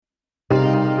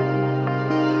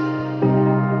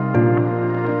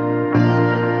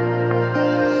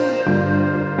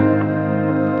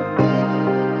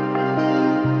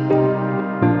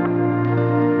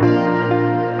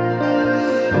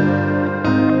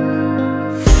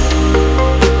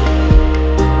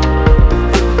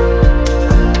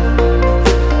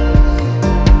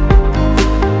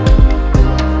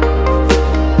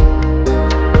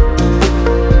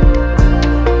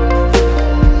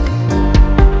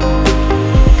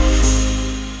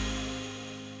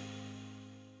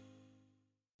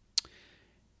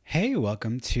Hey,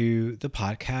 welcome to the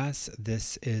podcast.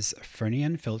 This is Fernie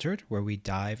Unfiltered, where we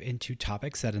dive into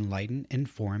topics that enlighten,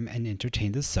 inform, and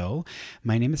entertain the soul.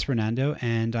 My name is Fernando,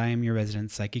 and I am your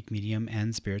resident psychic medium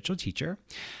and spiritual teacher.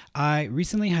 I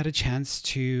recently had a chance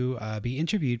to be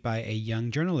interviewed by a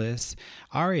young journalist,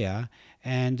 Aria,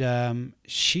 and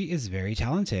she is very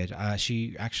talented.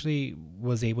 She actually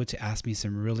was able to ask me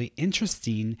some really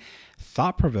interesting,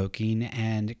 thought provoking,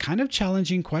 and kind of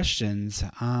challenging questions.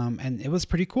 And it was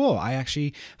pretty cool. I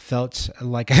actually felt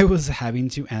like I was having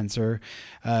to answer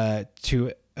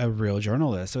to a real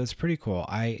journalist. So it's pretty cool.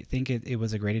 I think it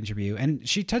was a great interview. And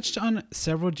she touched on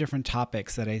several different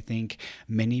topics that I think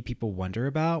many people wonder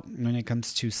about when it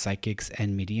comes to psychics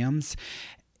and mediums.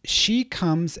 She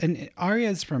comes, and Aria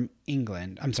is from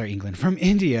England. I'm sorry, England, from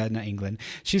India, not England.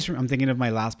 She's from, I'm thinking of my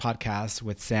last podcast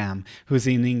with Sam, who's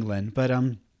in England. But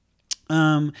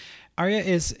Aria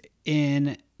is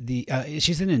in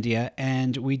she's in India,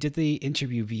 and we did the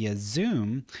interview via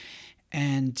Zoom.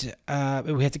 And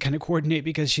we had to kind of coordinate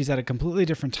because she's at a completely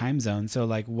different time zone. So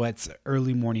like what's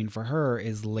early morning for her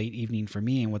is late evening for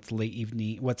me, and what's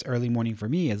early morning for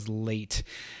me is late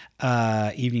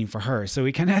evening for her. So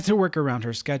we kind of had to work around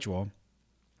her schedule.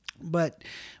 But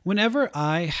whenever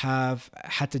I have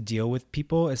had to deal with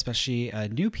people, especially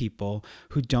new people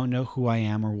who don't know who I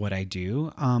am or what I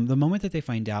do, the moment that they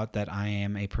find out that I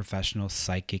am a professional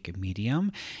psychic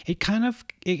medium,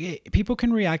 people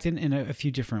can react in a few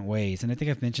different ways. And I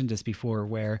think I've mentioned this before,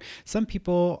 where some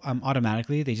people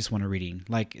automatically, they just want a reading.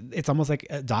 Like it's almost like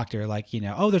a doctor, like,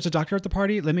 oh, there's a doctor at the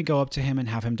party. Let me go up to him and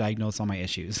have him diagnose all my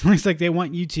issues. It's like they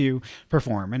want you to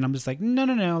perform. And I'm just like,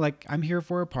 no. Like I'm here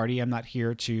for a party. I'm not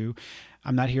here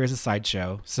as a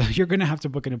sideshow. So you're going to have to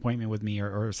book an appointment with me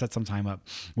or set some time up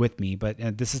with me.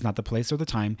 But this is not the place or the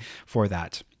time for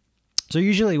that. So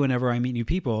usually whenever I meet new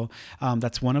people,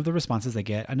 that's one of the responses I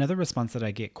get. Another response that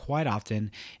I get quite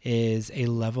often is a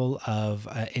level of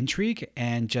intrigue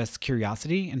and just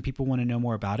curiosity, and people want to know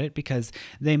more about it because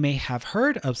they may have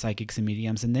heard of psychics and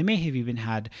mediums, and they may have even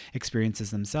had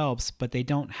experiences themselves, but they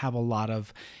don't have a lot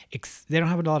of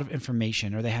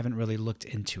information, or they haven't really looked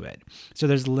into it. So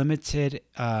there's a limitation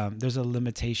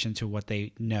to what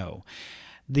they know.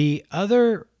 The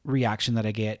other reaction that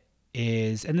I get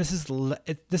is, and this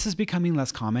is becoming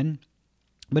less common,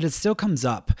 but it still comes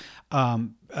up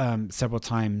several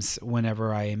times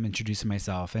whenever I am introducing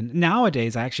myself. And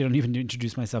nowadays, I actually don't even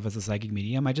introduce myself as a psychic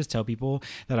medium. I just tell people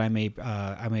that I'm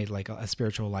a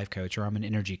spiritual life coach, or I'm an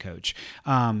energy coach,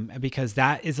 because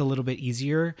that is a little bit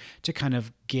easier to kind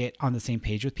of get on the same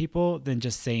page with people than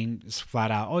just saying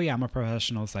flat out, oh yeah, I'm a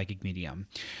professional psychic medium.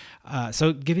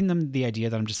 So giving them the idea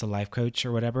that I'm just a life coach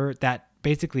or whatever, that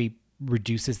basically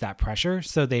reduces that pressure,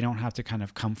 so they don't have to kind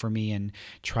of come for me and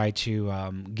try to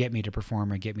get me to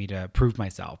perform or get me to prove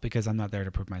myself, because I'm not there to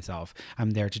prove myself.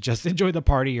 I'm there to just enjoy the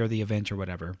party or the event or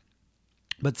whatever.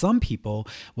 But some people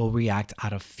will react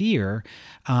out of fear,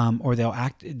 or they'll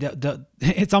act.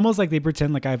 It's almost like they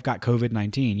pretend like I've got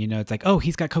COVID-19. It's like, oh,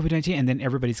 he's got COVID-19, and then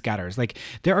everybody scatters. Like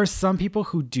there are some people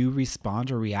who do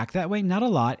respond or react that way. Not a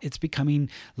lot. It's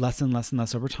becoming less and less and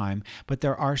less over time. But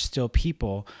there are still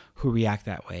people who react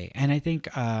that way, and I think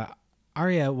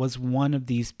Aria was one of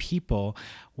these people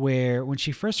where when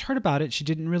she first heard about it, she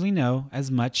didn't really know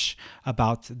as much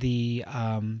about the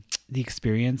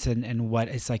experience and what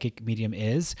a psychic medium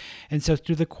is. And so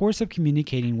through the course of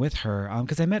communicating with her,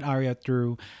 because I met Aria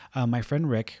through my friend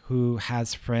Rick, who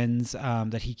has friends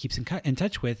that he keeps in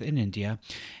touch with in India.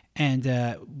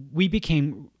 And we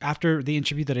became, after the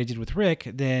interview that I did with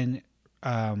Rick, then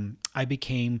I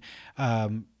became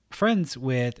friends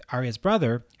with Aria's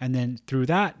brother, and then through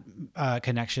that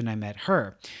connection I met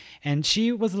her, and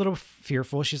she was a little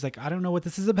fearful. She's like, I don't know what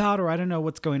this is about, or I don't know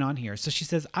what's going on here. So she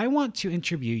says, I want to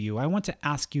interview you. I want to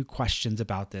ask you questions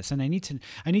about this, and I need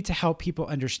to help people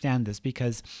understand this,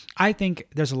 because I think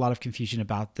there's a lot of confusion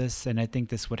about this, and I think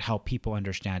this would help people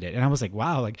understand it. And I was like,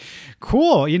 wow, like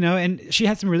cool, and she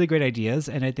had some really great ideas,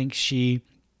 and I think she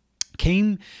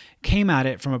came at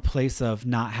it from a place of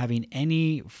not having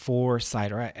any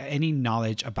foresight or any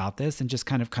knowledge about this, and just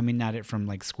kind of coming at it from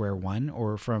like square one,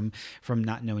 or from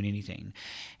not knowing anything.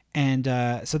 And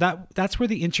so that's where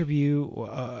the interview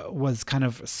was kind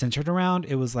of centered around.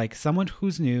 It was like someone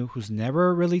who's new, who's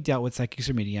never really dealt with psychics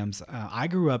or mediums. I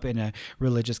grew up in a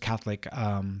religious Catholic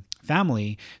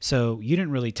family, so you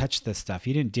didn't really touch this stuff.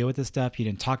 You didn't deal with this stuff. You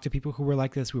didn't talk to people who were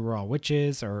like this. We were all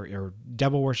witches or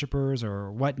devil worshippers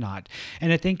or whatnot.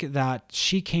 And I think that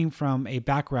she came from a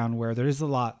background where there is a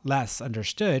lot less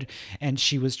understood, and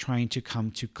she was trying to come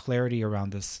to clarity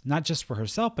around this, not just for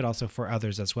herself, but also for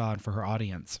others as well, and for her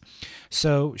audience.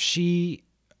 So she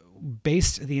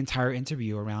based the entire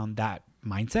interview around that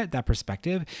mindset, that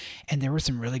perspective. And there were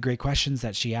some really great questions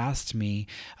that she asked me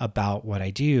about what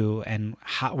I do and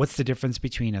what's the difference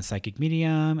between a psychic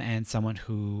medium and someone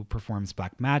who performs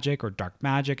black magic or dark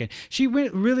magic. And she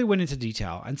really went into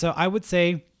detail. And so I would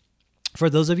say, for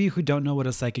those of you who don't know what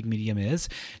a psychic medium is,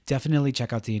 definitely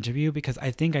check out the interview, because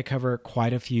I think I cover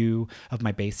quite a few of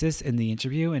my bases in the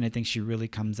interview. And I think she really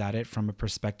comes at it from a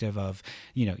perspective of,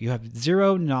 you have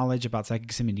zero knowledge about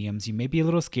psychics and mediums. You may be a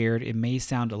little scared. It may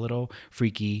sound a little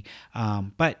freaky,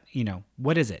 but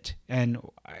what is it?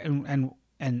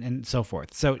 And so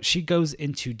forth. So she goes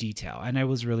into detail, and I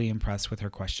was really impressed with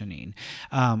her questioning.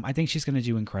 I think she's going to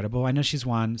do incredible. I know she's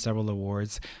won several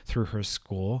awards through her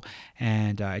school,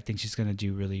 and I think she's going to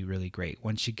do really, really great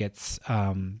once she gets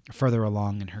further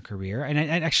along in her career. And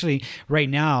actually, right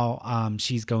now,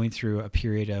 she's going through a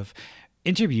period of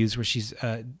interviews where she's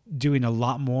doing a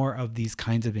lot more of these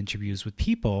kinds of interviews with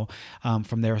people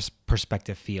from their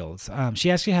perspective fields.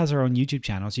 She actually has her own YouTube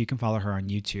channel, so you can follow her on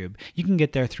YouTube. You can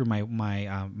get there through my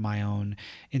own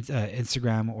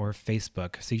Instagram or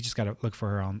Facebook. So you just got to look for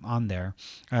her on there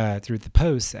through the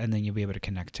posts, and then you'll be able to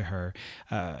connect to her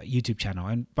YouTube channel.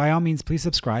 And by all means, please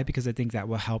subscribe, because I think that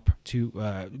will help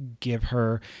to give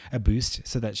her a boost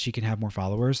so that she can have more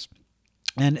followers.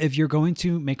 And if you're going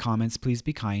to make comments, please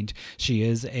be kind. She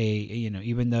is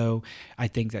even though I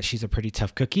think that she's a pretty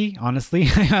tough cookie, honestly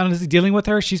dealing with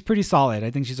her, she's pretty solid. I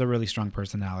think she's a really strong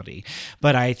personality,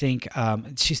 but I think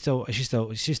she's still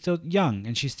young,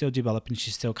 and she's still developing.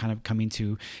 She's still kind of coming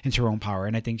into her own power.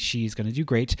 And I think she's going to do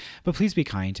great, but please be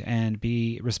kind and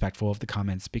be respectful of the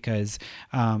comments, because,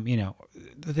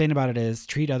 the thing about it is,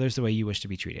 treat others the way you wish to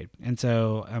be treated. And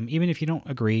so even if you don't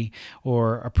agree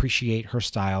or appreciate her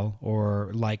style or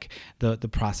like the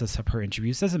process of her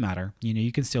interviews, doesn't matter.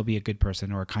 You can still be a good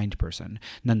person or a kind person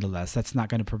nonetheless. That's not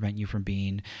going to prevent you from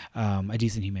being a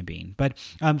decent human being. But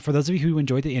for those of you who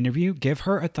enjoyed the interview, give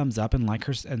her a thumbs up and like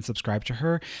her and subscribe to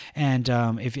her. And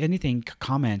if anything,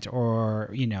 comment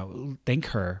or thank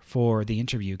her for the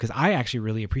interview, because I actually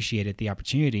really appreciated the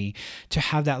opportunity to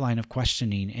have that line of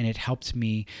questioning, and it helped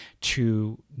me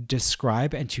to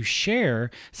describe and to share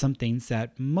some things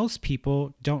that most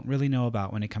people don't really know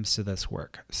about when it comes to this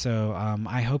work. So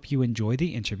I hope you enjoy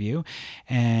the interview,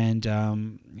 and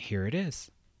here it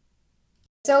is.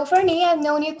 So Fernie, I've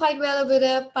known you quite well over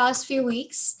the past few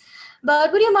weeks,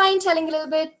 but would you mind telling a little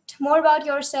bit more about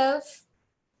yourself?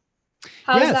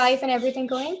 How's life and everything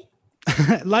going?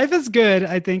 Life is good.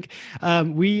 I think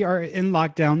we are in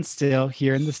lockdown still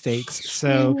here in the States.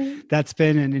 So that's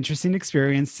been an interesting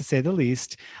experience, to say the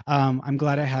least. I'm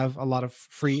glad I have a lot of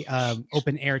free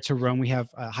open air to roam. We have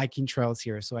hiking trails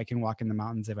here, so I can walk in the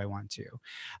mountains if I want to.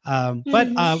 But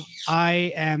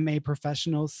I am a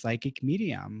professional psychic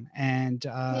medium. And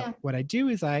what I do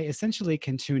is I essentially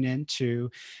can tune into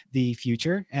the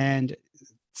future and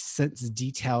sense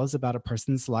details about a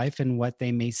person's life and what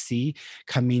they may see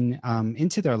coming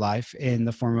into their life in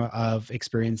the form of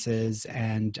experiences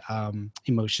and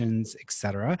emotions,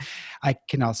 etc. I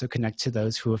can also connect to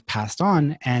those who have passed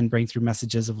on and bring through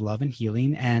messages of love and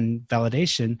healing and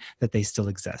validation that they still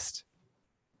exist.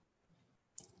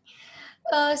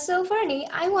 So Fernie,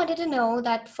 I wanted to know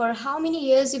that for how many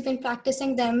years you've been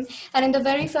practicing them, and in the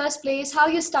very first place, how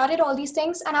you started all these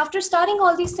things, and after starting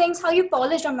all these things, how you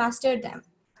polished or mastered them.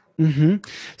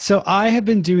 So I have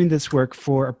been doing this work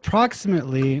for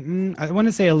approximately, I want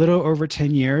to say a little over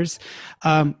 10 years,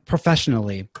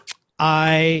 professionally.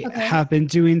 I have been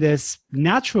doing this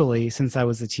naturally since I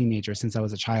was a teenager, since I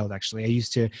was a child, actually. I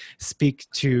used to speak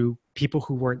to people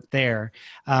who weren't there.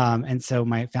 And so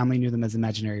my family knew them as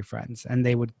imaginary friends, and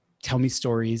they would tell me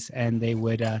stories, and they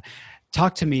would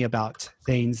talk to me about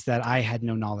things that I had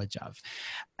no knowledge of.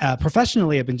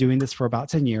 Professionally, I've been doing this for about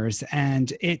 10 years,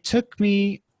 and it took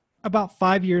me about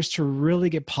 5 years to really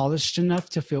get polished enough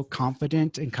to feel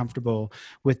confident and comfortable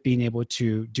with being able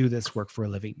to do this work for a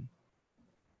living.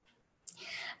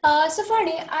 So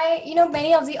Fernie,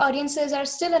 many of the audiences are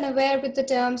still unaware with the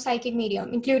term psychic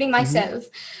medium, including myself.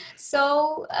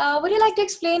 So would you like to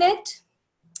explain it?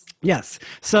 Yes.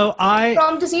 So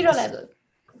from the zero level.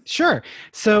 Sure.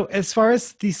 So as far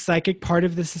as the psychic part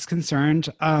of this is concerned,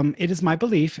 it is my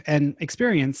belief and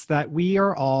experience that we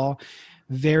are all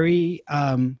very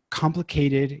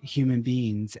complicated human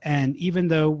beings. And even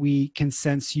though we can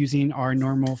sense using our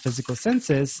normal physical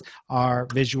senses, our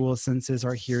visual senses,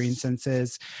 our hearing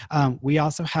senses, we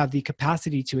also have the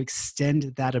capacity to extend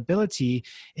that ability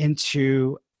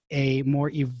into a more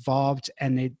evolved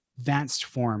and a advanced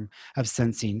form of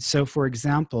sensing. So for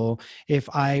example, if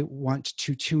I want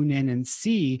to tune in and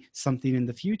see something in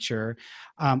the future,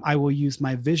 I will use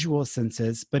my visual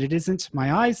senses, but it isn't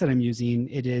my eyes that I'm using,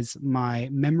 it is my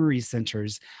memory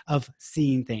centers of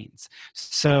seeing things.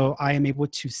 So I am able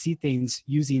to see things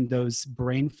using those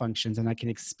brain functions, and I can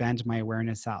expand my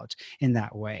awareness out in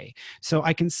that way. So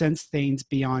I can sense things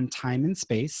beyond time and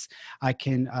space. I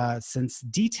can sense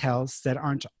details that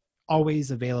aren't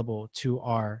always available to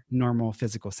our normal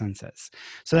physical senses.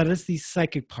 So that is the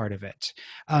psychic part of it.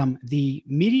 The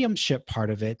mediumship part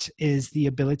of it is the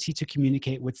ability to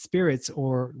communicate with spirits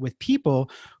or with people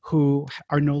who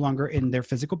are no longer in their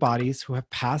physical bodies, who have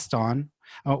passed on,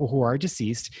 who are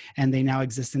deceased, and they now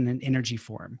exist in an energy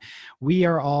form. We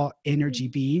are all energy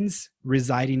beings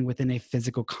residing within a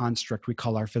physical construct we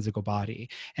call our physical body.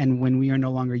 And when we are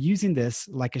no longer using this,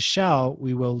 like a shell,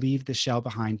 we will leave the shell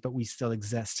behind, but we still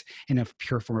exist in a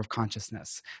pure form of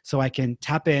consciousness. So I can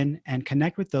tap in and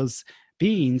connect with those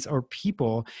beings or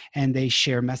people, and they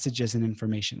share messages and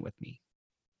information with me.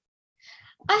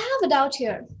 I have a doubt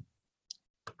here.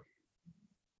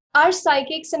 Are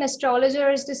psychics and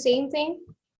astrologers the same thing?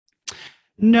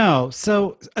 No.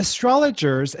 So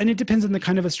astrologers, and it depends on the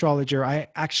kind of astrologer. I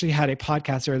actually had a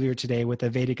podcast earlier today with a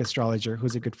Vedic astrologer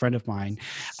who's a good friend of mine.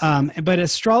 But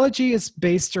astrology is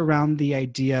based around the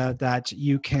idea that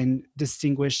you can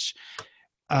distinguish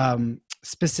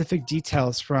specific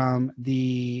details from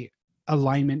the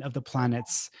alignment of the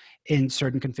planets in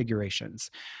certain configurations.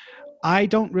 I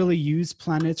don't really use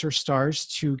planets or stars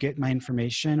to get my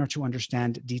information or to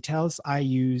understand details. I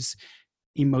use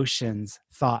emotions,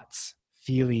 thoughts,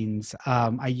 feelings.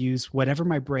 I use whatever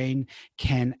my brain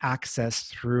can access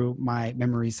through my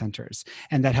memory centers.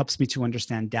 And that helps me to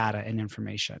understand data and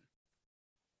information.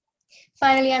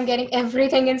 Finally, I'm getting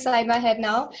everything inside my head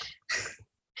now.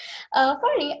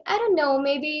 Farney, I don't know,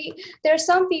 maybe there are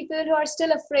some people who are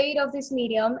still afraid of this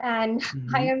medium, and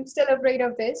I am still afraid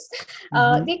of this.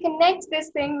 They connect this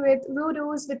thing with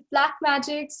voodoos, with black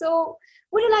magic. So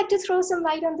would you like to throw some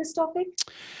light on this topic?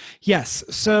 Yes.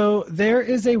 So there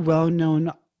is a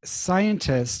well-known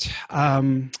scientist.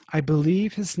 I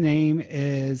believe his name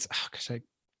is,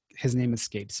 his name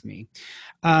escapes me.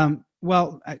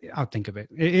 Well, I'll think of it.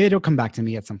 It'll come back to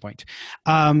me at some point.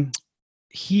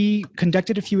 He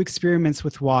conducted a few experiments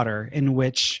with water in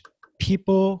which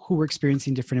people who were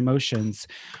experiencing different emotions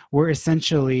were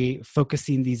essentially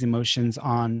focusing these emotions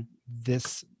on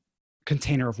this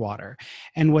container of water.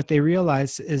 And what they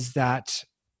realized is that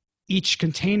each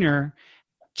container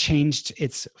changed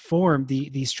its form,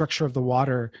 the structure of the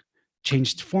water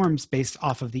changed forms based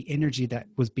off of the energy that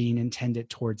was being intended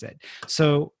towards it.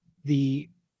 So the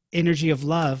energy of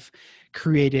love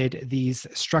created these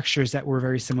structures that were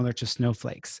very similar to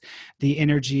snowflakes. The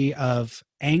energy of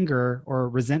anger or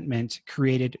resentment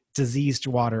created diseased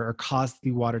water or caused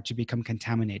the water to become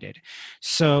contaminated.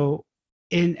 So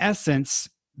in essence,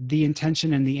 the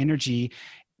intention and the energy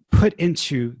put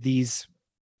into these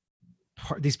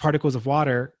particles of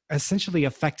water essentially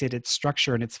affected its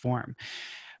structure and its form.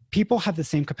 People have the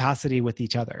same capacity with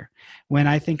each other. When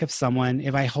I think of someone,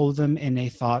 if I hold them in a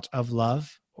thought of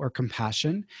love or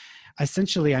compassion,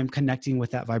 essentially I'm connecting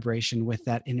with that vibration, with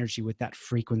that energy, with that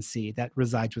frequency that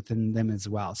resides within them as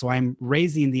well. So I'm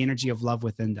raising the energy of love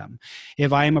within them.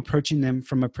 If I am approaching them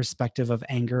from a perspective of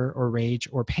anger or rage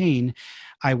or pain,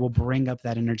 I will bring up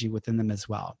that energy within them as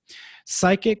well.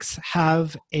 Psychics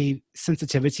have a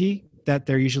sensitivity that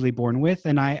they're usually born with.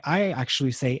 And I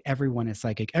actually say everyone is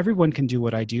psychic. Everyone can do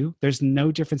what I do. There's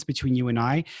no difference between you and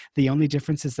I. The only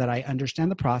difference is that I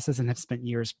understand the process and have spent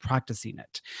years practicing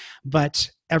it. But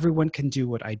everyone can do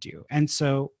what I do. And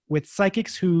so with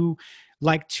psychics who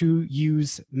like to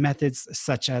use methods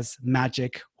such as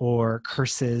magic or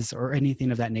curses or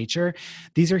anything of that nature,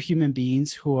 these are human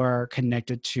beings who are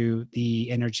connected to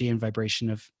the energy and vibration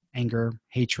of anger,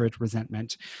 hatred,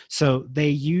 resentment. So they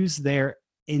use their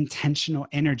intentional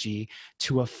energy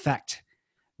to affect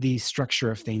the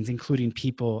structure of things, including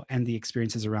people and the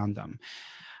experiences around them.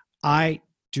 I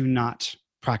do not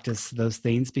practice those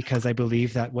things because I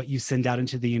believe that what you send out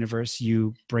into the universe,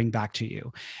 you bring back to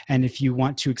you. And if you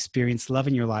want to experience love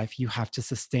in your life, you have to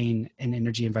sustain an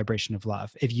energy and vibration of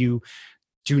love. If you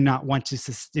do not want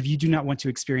to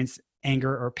experience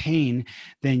anger or pain,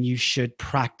 then you should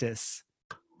practice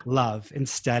love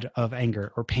instead of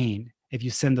anger or pain. If you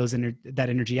send that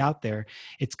energy out there,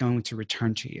 it's going to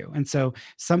return to you. And so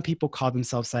some people call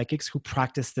themselves psychics who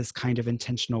practice this kind of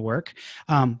intentional work.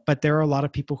 But there are a lot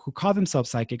of people who call themselves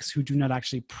psychics who do not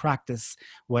actually practice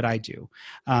what I do.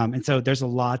 And so there's a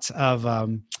lot of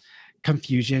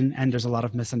confusion and there's a lot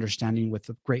of misunderstanding with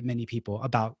a great many people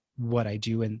about what I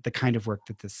do and the kind of work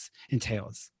that this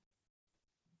entails.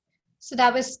 So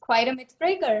that was quite a myth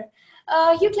breaker.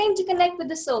 You claim to connect with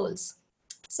the souls.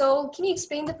 So can you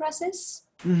explain the process?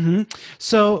 Mm-hmm.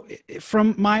 So,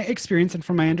 from my experience and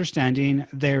from my understanding,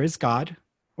 there is God,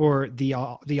 or the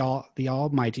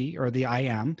Almighty, or the I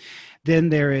Am. Then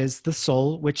there is the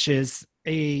soul, which is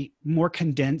a more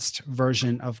condensed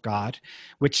version of God,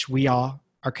 which we all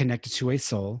are connected to a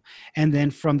soul. And then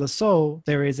from the soul,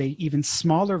 there is a even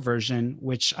smaller version,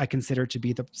 which I consider to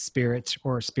be the spirit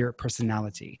or spirit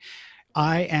personality.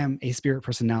 I am a spirit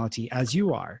personality as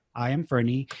you are. I am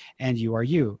Fernie and you are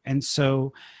you. And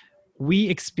so we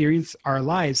experience our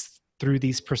lives through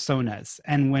these personas.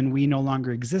 And when we no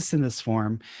longer exist in this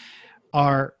form,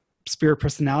 our spirit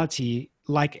personality,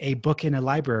 like a book in a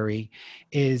library,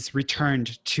 is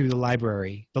returned to the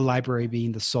library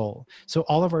being the soul. So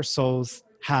all of our souls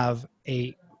have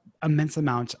a immense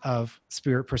amount of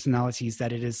spirit personalities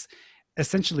that it is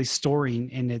essentially storing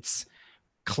in its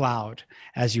cloud,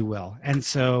 as you will. And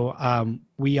so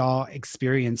we all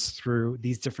experience through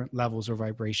these different levels or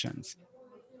vibrations.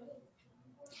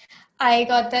 I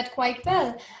got that quite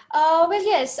well. Well,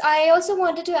 yes. I also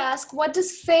wanted to ask, what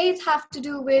does faith have to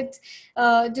do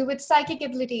with psychic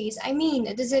abilities? I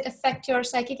mean, does it affect your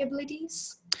psychic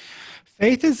abilities?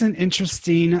 Faith is an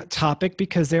interesting topic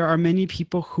because there are many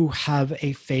people who have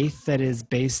a faith that is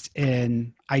based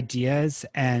in ideas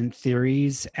and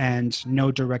theories and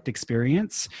no direct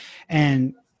experience.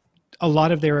 And a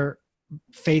lot of their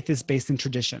faith is based in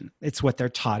tradition. It's what they're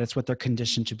taught, it's what they're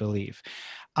conditioned to believe.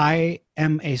 I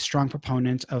am a strong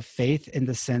proponent of faith in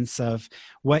the sense of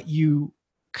what you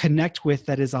connect with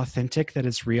that is authentic, that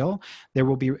is real. There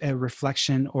will be a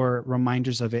reflection or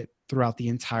reminders of it throughout the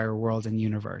entire world and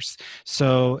universe.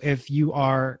 So if you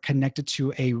are connected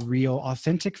to a real,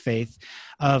 authentic faith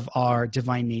of our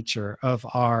divine nature, of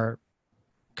our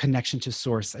connection to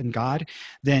source and God,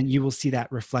 then you will see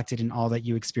that reflected in all that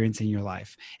you experience in your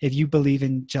life. If you believe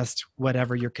in just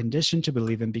whatever you're conditioned to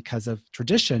believe in because of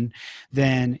tradition,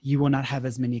 then you will not have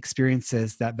as many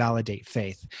experiences that validate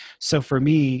faith. So for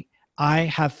me, I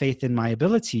have faith in my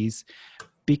abilities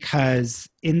because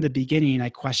in the beginning I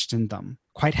questioned them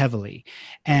quite heavily.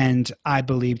 And I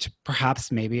believed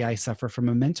perhaps maybe I suffer from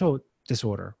a mental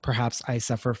disorder. Perhaps I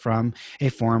suffer from a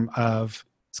form of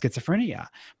schizophrenia.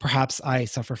 Perhaps I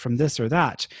suffer from this or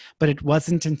that. But it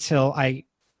wasn't until I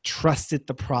trusted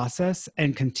the process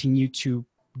and continued to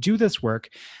do this work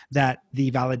that the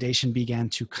validation began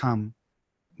to come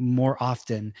more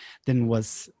often than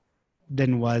was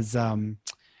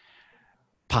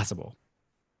possible.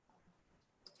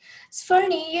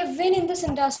 Fernie, you've been in this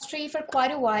industry for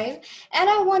quite a while, and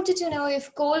I wanted to know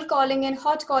if cold calling and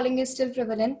hot calling is still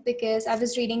prevalent, because I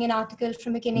was reading an article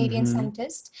from a Canadian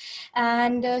scientist,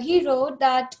 and he wrote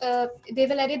that they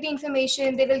will edit the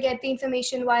information, they will get the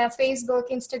information via Facebook,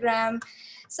 Instagram.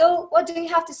 So what do you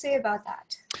have to say about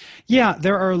that? Yeah,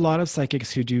 there are a lot of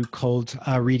psychics who do cold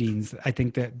readings. I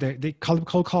think that they call them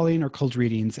cold calling or cold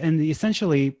readings. And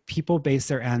essentially, people base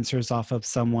their answers off of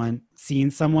someone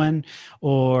seeing someone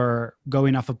or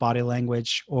going off of body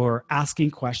language or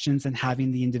asking questions and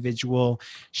having the individual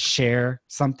share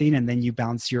something. And then you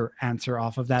bounce your answer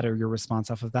off of that or your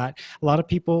response off of that. A lot of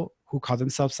people who call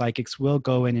themselves psychics will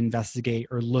go and investigate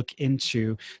or look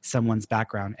into someone's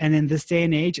background. And in this day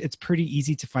and age, it's pretty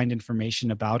easy to find information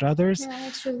about others. Yeah,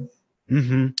 that's true.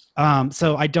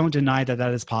 So I don't deny that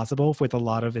that is possible with a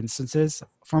lot of instances.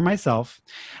 For myself,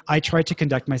 I try to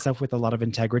conduct myself with a lot of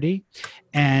integrity.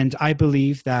 And I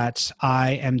believe that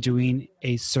I am doing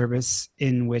a service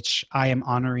in which I am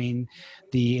honoring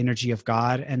the energy of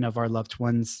God and of our loved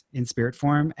ones in spirit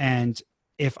form. And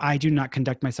if I do not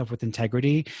conduct myself with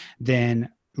integrity, then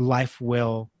life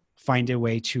will find a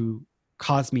way to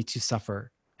cause me to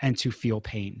suffer and to feel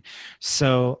pain.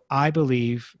 So I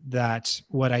believe that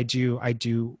what I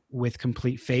do with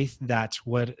complete faith that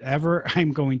whatever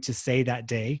I'm going to say that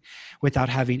day without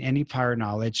having any prior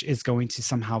knowledge is going to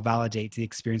somehow validate the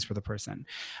experience for the person.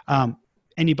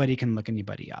 Anybody can look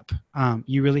anybody up.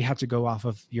 You really have to go off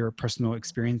of your personal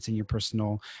experience and your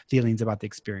personal feelings about the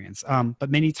experience. But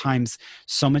many times,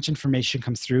 so much information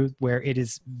comes through where it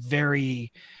is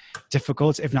very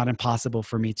difficult, if not impossible,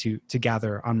 for me to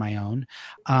gather on my own.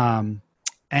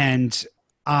 And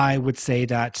I would say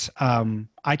that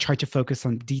I try to focus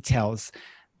on details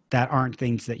that aren't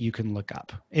things that you can look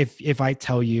up. If I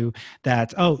tell you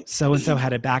that, oh, so-and-so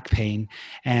had a back pain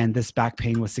and this back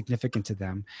pain was significant to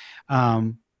them,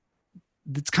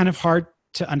 it's kind of hard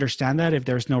to understand that if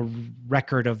there's no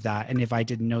record of that. And if I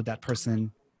didn't know that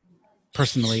person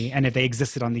personally, and if they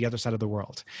existed on the other side of the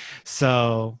world.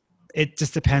 So it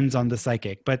just depends on the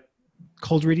psychic. But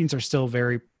cold readings are still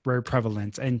very, very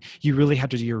prevalent, and you really have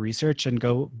to do your research and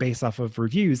go based off of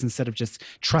reviews instead of just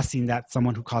trusting that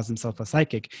someone who calls himself a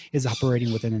psychic is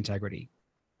operating within integrity.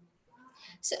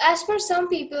 So as per some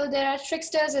people, there are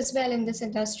tricksters as well in this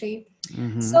industry.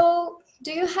 Mm-hmm. So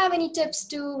do you have any tips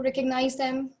to recognize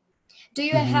them? Do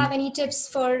you have any tips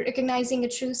for recognizing a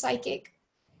true psychic?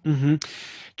 Mm-hmm.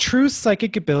 True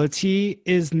psychic ability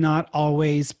is not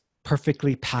always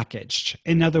perfectly packaged.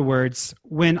 In other words,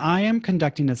 when I am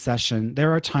conducting a session,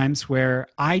 there are times where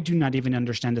I do not even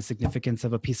understand the significance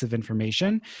of a piece of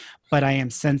information, but I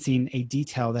am sensing a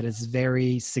detail that is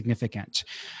very significant.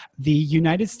 The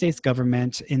United States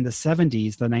government in the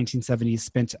 70s, the 1970s,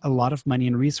 spent a lot of money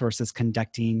and resources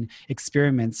conducting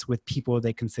experiments with people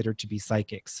they considered to be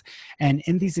psychics. And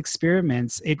in these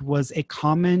experiments, it was a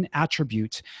common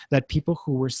attribute that people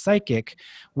who were psychic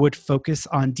would focus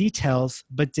on details,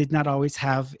 but did not always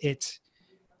have the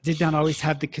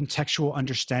contextual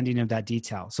understanding of that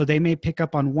detail. So they may pick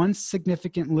up on one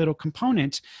significant little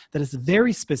component that is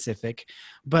very specific,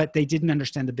 but they didn't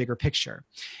understand the bigger picture.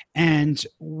 And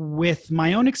with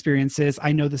my own experiences,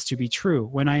 I know this to be true.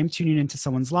 When I am tuning into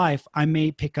someone's life, I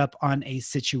may pick up on a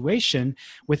situation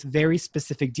with very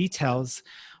specific details,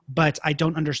 but I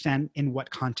don't understand in what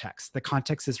context. The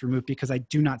context is removed because I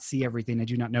do not see everything. I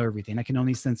do not know everything. I can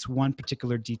only sense one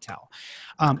particular detail.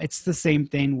 It's the same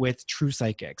thing with true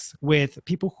psychics. With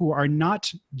people who are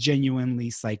not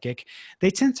genuinely psychic, they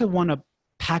tend to want to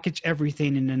package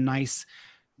everything in a nice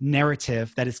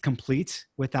narrative that is complete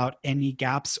without any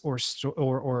gaps or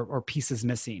pieces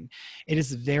missing. It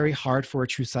is very hard for a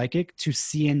true psychic to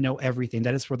see and know everything.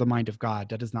 That is for the mind of God.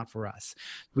 That is not for us.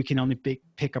 We can only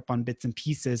pick up on bits and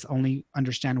pieces, only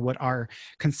understand what our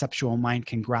conceptual mind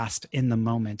can grasp in the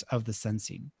moment of the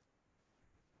sensing.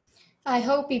 I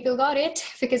hope people got it,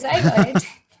 because I got it.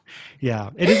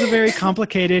 Yeah, it is a very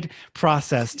complicated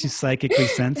process to psychically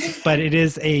sense, but it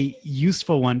is a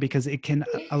useful one because it can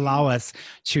allow us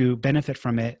to benefit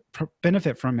from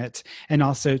it, and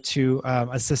also to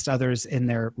assist others in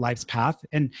their life's path.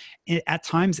 And at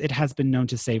times, it has been known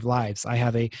to save lives. I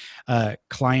have a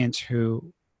client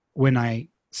who, when I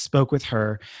spoke with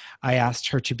her, I asked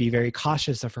her to be very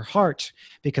cautious of her heart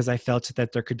because I felt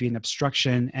that there could be an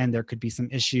obstruction and there could be some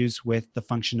issues with the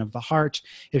function of the heart.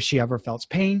 If she ever felt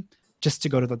pain, just to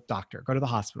go to the doctor, go to the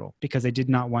hospital, because I did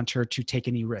not want her to take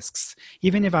any risks.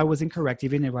 Even if I was incorrect,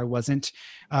 even if I wasn't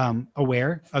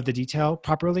aware of the detail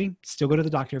properly, still go to the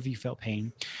doctor if you felt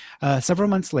pain. Several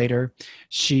months later,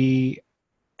 she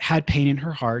had pain in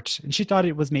her heart and she thought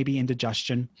it was maybe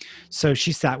indigestion. So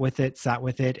she sat with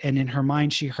it. And in her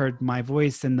mind, she heard my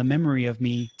voice and the memory of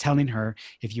me telling her,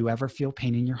 if you ever feel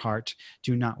pain in your heart,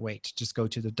 do not wait, just go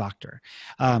to the doctor.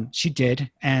 She did.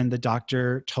 And the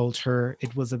doctor told her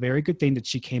it was a very good thing that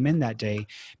she came in that day,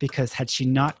 because had she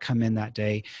not come in that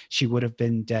day, she would have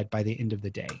been dead by the end of the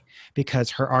day,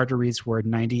 because her arteries were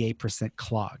 98%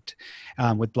 clogged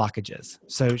with blockages.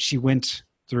 So she went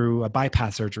through a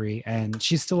bypass surgery, and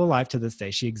she's still alive to this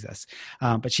day. She exists.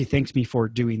 But she thanked me for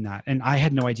doing that. And I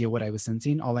had no idea what I was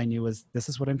sensing. All I knew was, this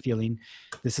is what I'm feeling.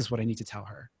 This is what I need to tell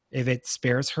her. If it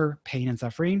spares her pain and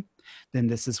suffering, then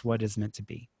this is what is meant to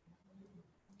be.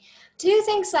 Do you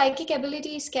think psychic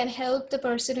abilities can help the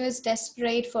person who is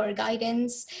desperate for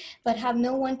guidance, but have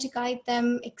no one to guide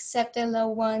them except their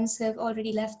loved ones who have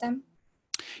already left them?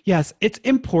 Yes, it's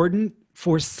important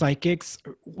for psychics.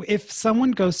 If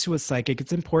someone goes to a psychic,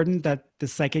 it's important that the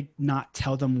psychic not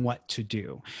tell them what to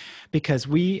do, because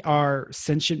we are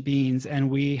sentient beings and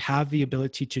we have the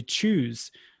ability to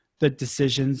choose the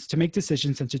decisions, to make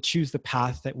decisions and to choose the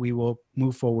path that we will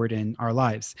move forward in our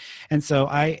lives. And so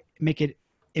I make it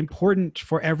important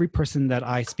for every person that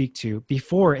I speak to,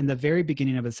 before, in the very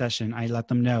beginning of a session, I let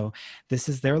them know this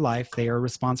is their life. They are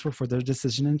responsible for their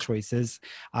decision and choices.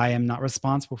 I am not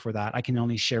responsible for that. I can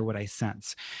only share what I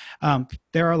sense.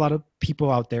 There are a lot of people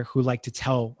out there who like to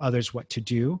tell others what to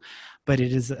do, but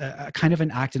it is a kind of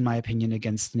an act, in my opinion,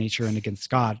 against nature and against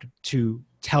God to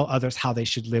tell others how they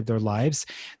should live their lives.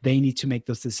 They need to make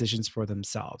those decisions for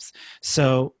themselves.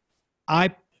 So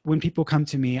when people come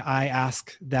to me, I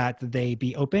ask that they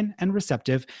be open and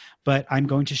receptive, but I'm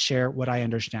going to share what I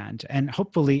understand. And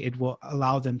hopefully it will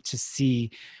allow them to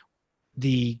see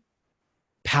the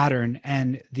pattern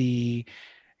and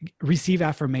receive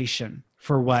affirmation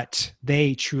for what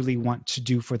they truly want to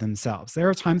do for themselves. There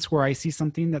are times where I see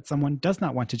something that someone does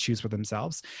not want to choose for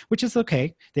themselves, which is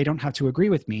okay. They don't have to agree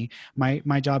with me.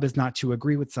 My job is not to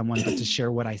agree with someone, but to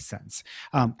share what I sense.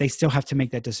 They still have to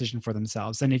make that decision for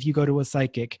themselves. And if you go to a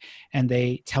psychic and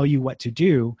they tell you what to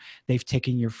do, they've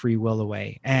taken your free will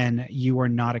away, and you are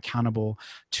not accountable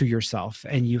to yourself,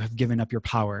 and you have given up your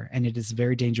power. And it is a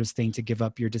very dangerous thing to give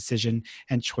up your decision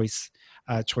and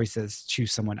choices to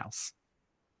someone else.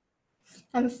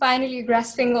 I'm finally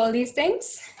grasping all these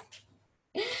things.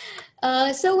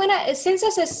 So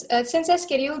since I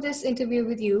scheduled this interview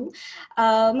with you,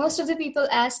 most of the people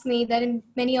asked me that in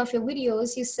many of your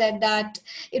videos you said that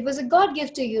it was a God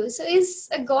gift to you. So is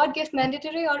a God gift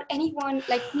mandatory, or anyone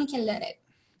like me can learn it?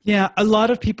 Yeah, a lot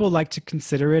of people like to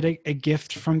consider it a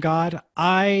gift from God.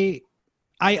 I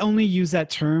only use that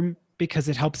term because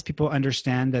it helps people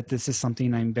understand that this is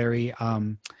something I'm very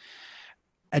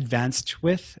advanced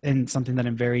with, and something that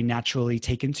I'm very naturally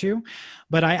taken to.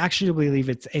 But I actually believe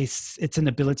it's an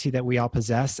ability that we all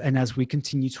possess. And as we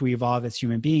continue to evolve as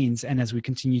human beings, and as we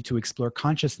continue to explore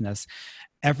consciousness,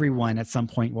 everyone at some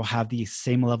point will have the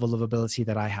same level of ability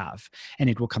that I have, and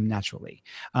it will come naturally.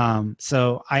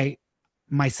 So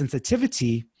my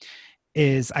sensitivity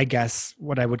is, I guess,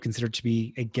 what I would consider to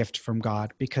be a gift from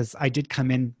God, because I did come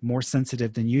in more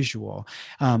sensitive than usual.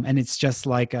 And it's just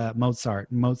like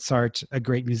Mozart, a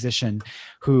great musician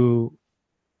who,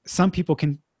 some people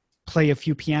can play a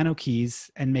few piano keys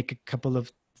and make a couple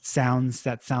of sounds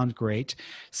that sound great.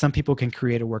 Some people can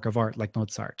create a work of art like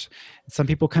Mozart. Some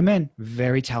people come in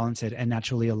very talented and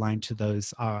naturally aligned to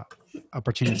those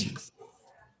opportunities.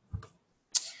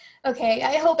 Okay,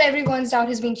 I hope everyone's doubt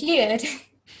has been cleared.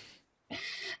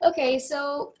 Okay,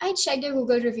 so I checked your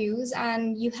Google reviews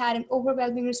and you had an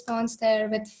overwhelming response there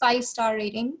with 5-star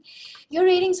rating. Your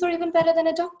ratings were even better than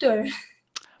a doctor.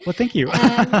 Well, thank you.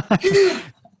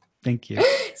 Thank you.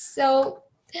 So,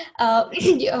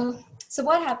 so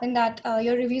what happened that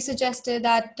your review suggested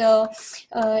that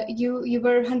you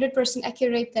were 100%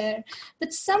 accurate there,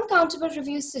 but some countable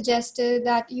reviews suggested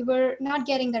that you were not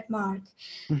getting that mark.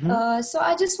 Mm-hmm. So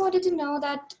I just wanted to know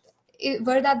that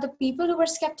were that the people who were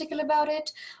skeptical about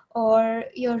it, or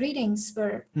your readings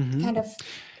were kind of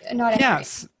not accurate?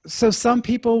 Yes. So some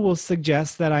people will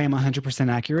suggest that I am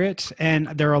 100% accurate. And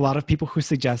there are a lot of people who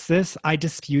suggest this. I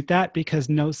dispute that because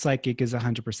no psychic is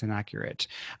 100% accurate.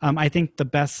 I think the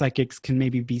best psychics can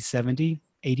maybe be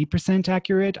 80%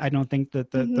 accurate. I don't think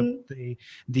that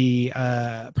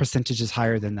the percentage is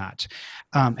higher than that.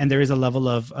 And there is a level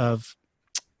of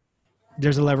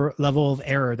there's a level of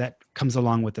error that comes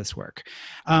along with this work.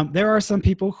 There are some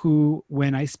people who,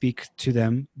 when I speak to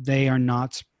them, they are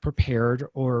not prepared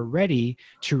or ready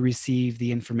to receive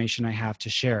the information I have to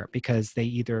share, because they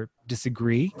either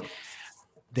disagree,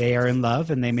 they are in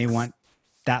love, and they may want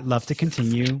that love to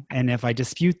continue. And if I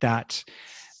dispute that,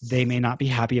 they may not be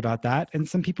happy about that. And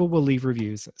some people will leave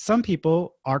reviews. Some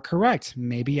people are correct.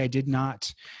 Maybe I did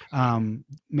not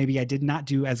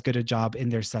do as good a job in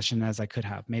their session as I could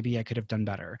have. Maybe I could have done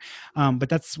better. But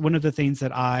that's one of the things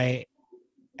that I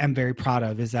am very proud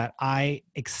of, is that I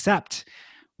accept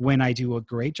when I do a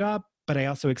great job, but I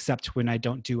also accept when I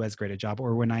don't do as great a job,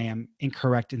 or when I am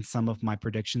incorrect in some of my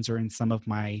predictions or in some of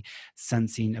my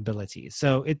sensing abilities.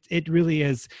 So it really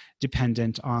is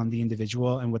dependent on the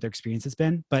individual and what their experience has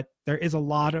been. But there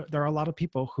are a lot of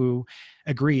people who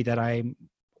agree that I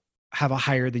have a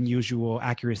higher than usual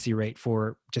accuracy rate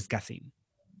for just guessing.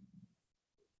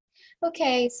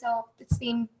 Okay, so it's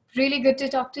been really good to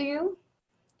talk to you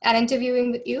and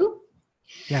interviewing with you.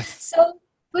 Yes. So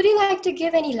would you like to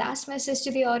give any last message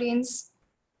to the audience?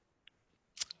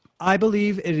 I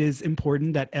believe it is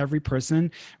important that every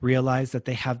person realize that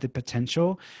they have the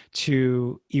potential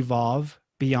to evolve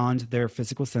beyond their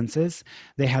physical senses.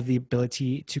 They have the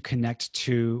ability to connect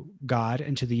to God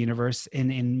and to the universe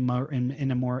in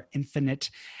a more infinite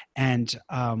and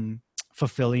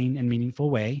fulfilling and meaningful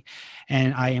way.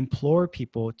 And I implore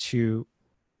people to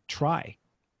try,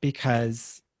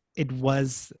 because it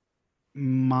was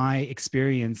my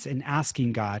experience in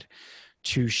asking God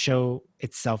to show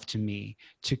itself to me,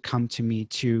 to come to me,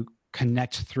 to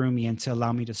connect through me, and to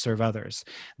allow me to serve others,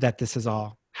 that this has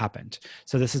all happened.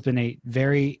 So this has been a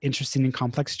very interesting and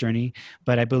complex journey,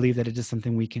 but I believe that it is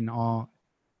something we can all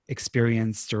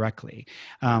experience directly.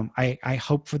 I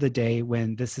hope for the day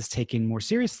when this is taken more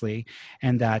seriously,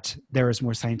 and that there is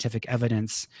more scientific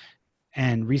evidence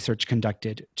and research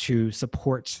conducted to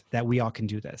support that we all can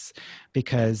do this,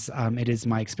 because it is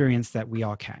my experience that we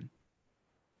all can.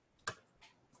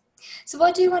 So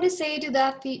what do you want to say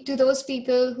to those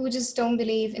people who just don't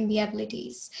believe in the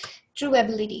abilities, true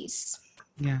abilities?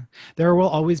 Yeah. There will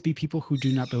always be people who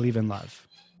do not believe in love,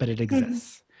 but it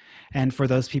exists. And for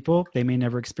those people, they may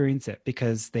never experience it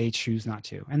because they choose not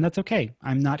to. And that's okay.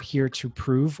 I'm not here to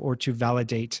prove or to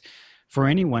validate for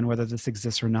anyone whether this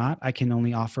exists or not. I can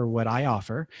only offer what I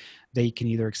offer. They can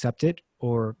either accept it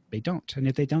or they don't. And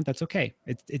if they don't, that's okay.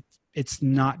 It's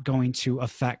not going to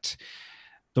affect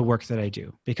the work that I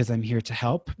do because I'm here to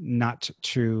help, not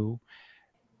to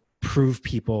prove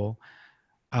people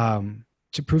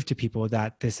to prove to people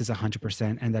that this is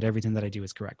 100% and that everything that I do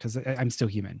is correct, because I'm still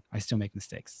human. I still make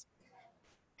mistakes.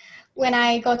 When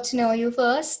I got to know you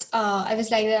first, I was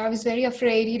like, I was very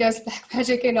afraid he does black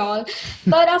magic and all.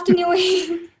 But after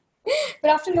knowing,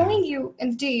 knowing you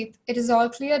in deep, it is all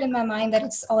cleared in my mind that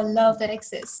it's all love that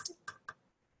exists.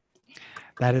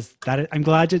 That is, I'm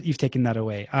glad that you've taken that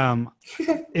away.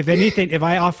 If anything, if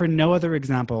I offer no other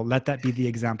example, let that be the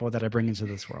example that I bring into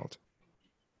this world.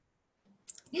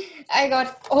 I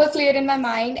got all cleared in my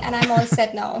mind and I'm all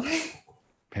set now.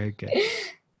 Very good.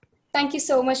 Thank you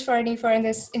so much, Farni, for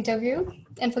this interview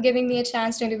and for giving me a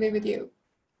chance to interview with you.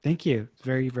 Thank you.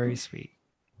 Very, very sweet.